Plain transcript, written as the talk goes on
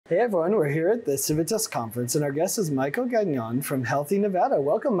Hey everyone, we're here at the Civitas Conference and our guest is Michael Gagnon from HealtHIE Nevada.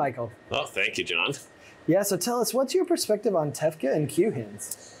 Welcome, Michael. Oh, thank you, John. Yeah, so tell us, what's your perspective on TEFCA and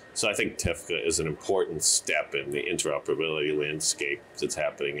QHINS? So I think TEFCA is an important step in the interoperability landscape that's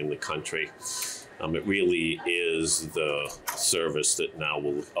happening in the country. It really is the service that now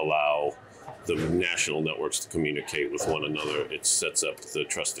will allow the national networks to communicate with one another. It sets up the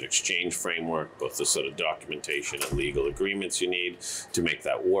trusted exchange framework, both the set of documentation and legal agreements you need to make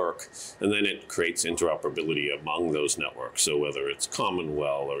that work. And then it creates interoperability among those networks. So whether it's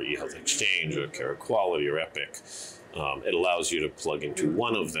Commonwealth or eHealth Exchange or Care Quality or Epic, it allows you to plug into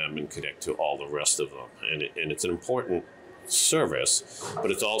one of them and connect to all the rest of them. And it's an important service, but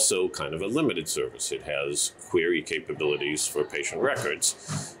it's also kind of a limited service. It has query capabilities for patient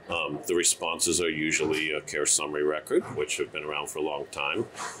records. The responses are usually a care summary record, which have been around for a long time.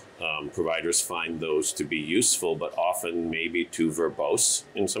 Providers find those to be useful, but often maybe too verbose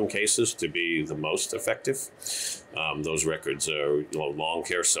in some cases to be the most effective. Those records are long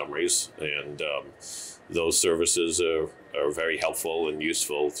care summaries, and those services are very helpful and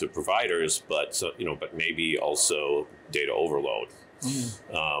useful to providers, but maybe also data overload.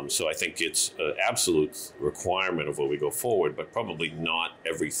 So I think it's an absolute requirement of where we go forward, but probably not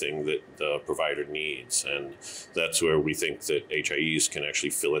everything that the provider needs. And that's where we think that HIEs can actually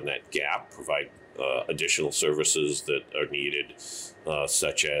fill in that gap, provide additional services that are needed,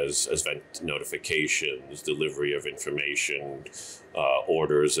 such as event notifications, delivery of information,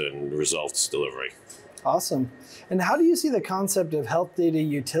 orders, and results delivery. Awesome. And how do you see the concept of health data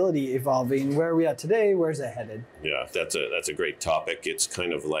utility evolving? Where are we at today? Where's it headed? Yeah, that's a great topic. It's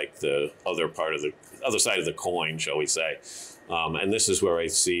kind of like the other side of the coin, shall we say. And this is where I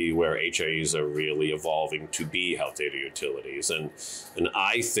see where HIEs are really evolving to be health data utilities. And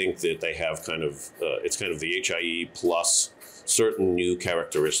I think that they have it's kind of the HIE plus certain new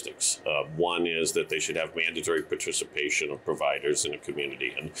characteristics. One is that they should have mandatory participation of providers in a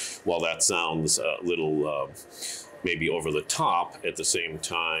community. And while that sounds a little maybe over the top, at the same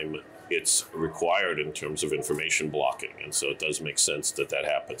time, it's required in terms of information blocking. And so it does make sense that that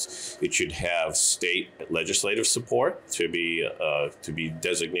happens. It should have state legislative support to be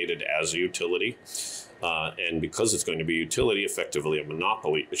designated as a utility. And because it's going to be utility, effectively a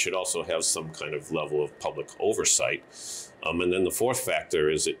monopoly, it should also have some kind of level of public oversight. And then the fourth factor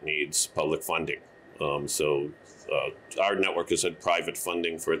is it needs public funding. Our network has had private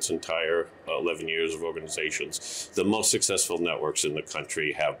funding for its entire 11 years of organizations. The most successful networks in the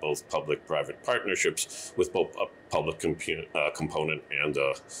country have both public-private partnerships with both a public component and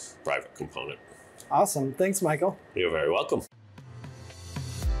a private component. Awesome. Thanks, Michael. You're very welcome.